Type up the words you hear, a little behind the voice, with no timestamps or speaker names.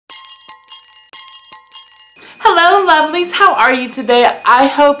Hello lovelies, how are you today? I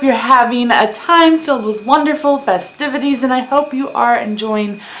hope you're having a time filled with wonderful festivities and I hope you are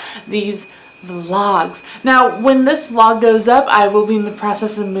enjoying these vlogs. Now when this vlog goes up, I will be in the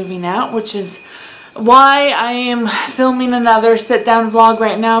process of moving out, which is why I am filming another sit down vlog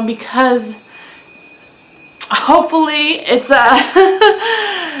right now, because hopefully it's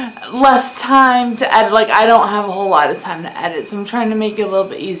less time to edit. Like, I don't have a whole lot of time to edit, so I'm trying to make it a little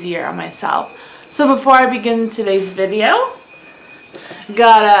bit easier on myself. So before I begin today's video,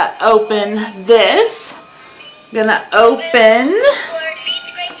 gotta open this. Gonna open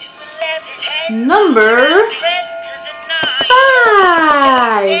number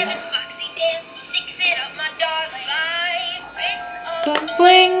 5. So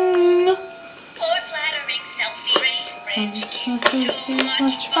bling.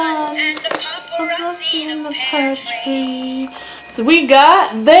 Much fun. In the poetry. So we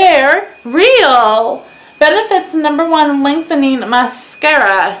got their Real Benefits #1 Lengthening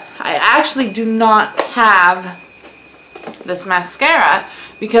Mascara. I actually do not have this mascara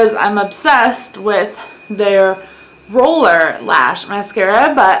because I'm obsessed with their Roller Lash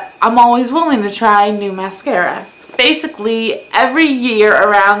Mascara, but I'm always willing to try new mascara. Basically, every year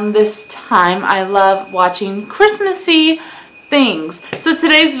around this time, I love watching Christmassy things. So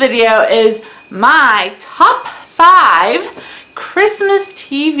today's video is my top 5 Christmas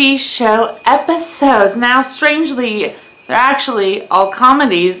TV show episodes. Now, strangely, they're actually all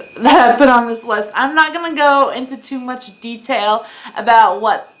comedies that I put on this list. I'm not going to go into too much detail about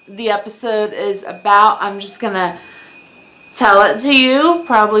what the episode is about. I'm just going to tell it to you,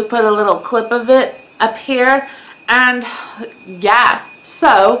 probably put a little clip of it up here. And yeah,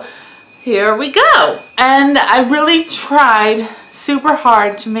 so here we go. And I really tried super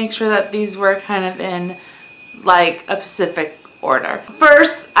hard to make sure that these were kind of in like a specific order.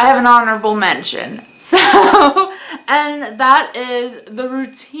 First, I have an honorable mention. So, and that is the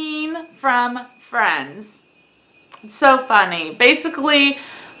routine from Friends. It's so funny. Basically,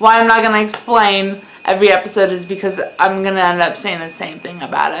 why I'm not going to explain every episode is because I'm going to end up saying the same thing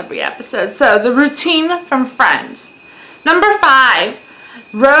about every episode. So, the routine from Friends. Number 5,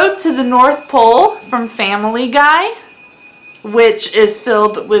 Road to the North Pole from Family Guy, which is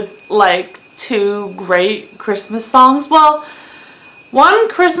filled with like 2 great Christmas songs. Well, one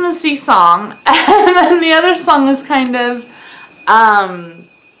Christmassy song, and then the other song is kind of,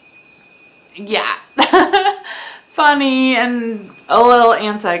 yeah, funny and a little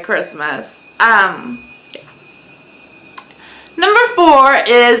anti-Christmas. Yeah. Number 4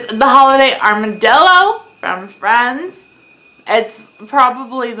 is The Holiday Armadillo from Friends. It's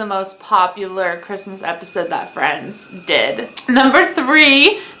probably the most popular Christmas episode that Friends did. Number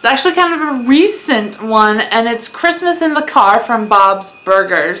 3 is actually kind of a recent one, and it's Christmas in the Car from Bob's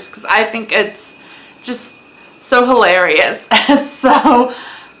Burgers, because I think it's just so hilarious. It's so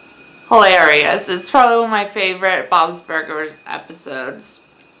hilarious. It's probably one of my favorite Bob's Burgers episodes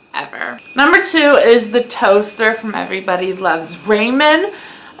ever. Number 2 is The Toaster from Everybody Loves Raymond.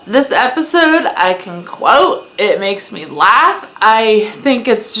 This episode, I can quote, it makes me laugh. I think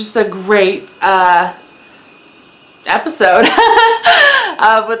it's just a great episode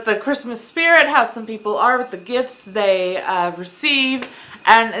with the Christmas spirit, how some people are with the gifts they receive,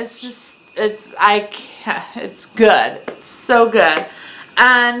 and it's just, it's good. It's so good.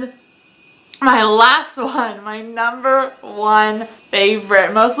 And my last one, my number 1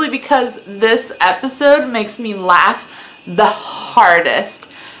 favorite, mostly because this episode makes me laugh the hardest.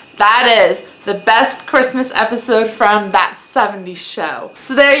 That is the best Christmas episode from That 70s Show.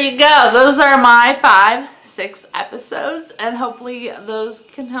 So there you go. Those are my 6 episodes, and hopefully those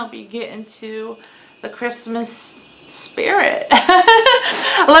can help you get into the Christmas spirit.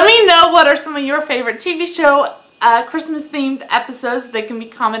 Let me know what are some of your favorite TV show Christmas themed episodes. They can be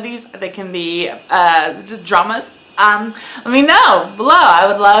comedies, they can be dramas. Let me know below. I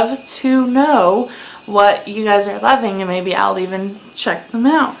would love to know what you guys are loving, and maybe I'll even check them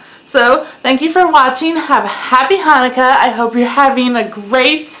out. So thank you for watching. Have a happy Hanukkah. I hope you're having a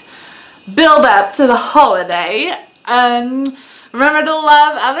great build up to the holiday, and remember to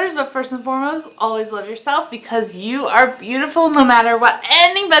love others, but first and foremost, always love yourself, because you are beautiful no matter what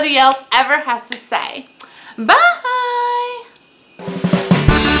anybody else ever has to say. Bye.